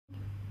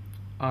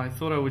I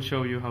thought I would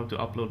show you how to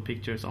upload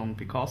pictures on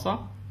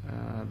Picasa.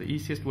 The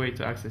easiest way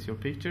to access your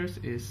pictures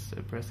is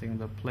pressing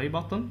the play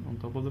button on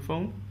top of the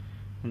phone,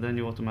 and then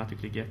you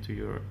automatically get to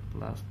your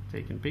last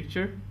taken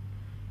picture.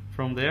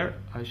 From there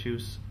I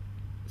choose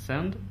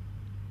send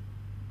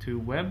to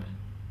web.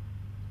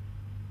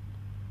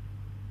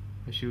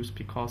 I choose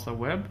Picasa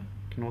web.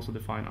 You can also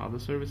define other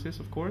services,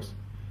 of course.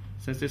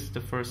 Since this is the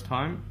first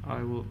time,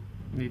 I will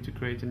need to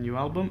create a new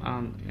album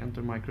and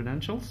enter my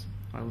credentials.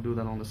 I will do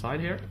that on the side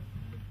here.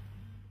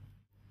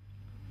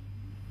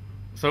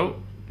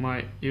 So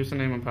my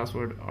username and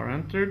password are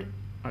entered.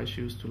 I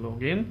choose to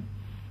log in.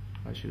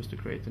 I choose to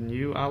create a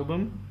new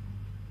album.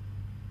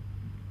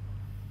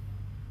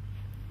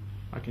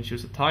 I can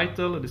choose a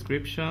title, a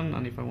description,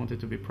 and if I want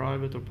it to be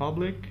private or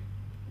public.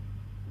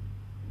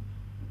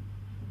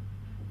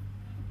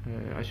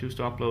 I choose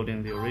to upload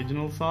in the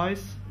original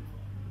size.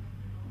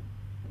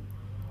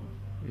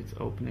 It's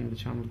opening the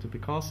channel to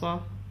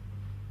Picasa.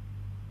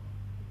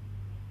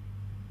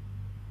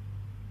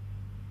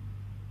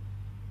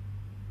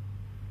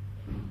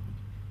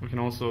 We can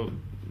also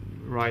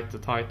write the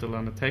title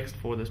and the text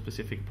for the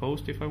specific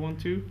post if I want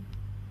to.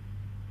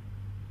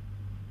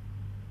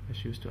 I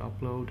choose to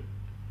upload,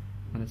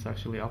 and it's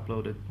actually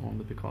uploaded on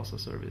the Picasa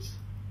service.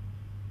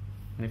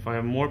 And if I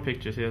have more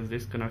pictures here,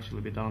 this can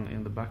actually be done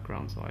in the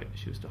background, so I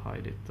choose to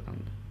hide it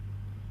and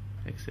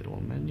exit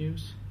all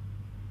menus.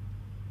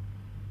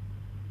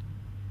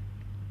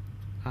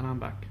 And I'm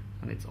back,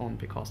 and it's on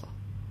Picasa.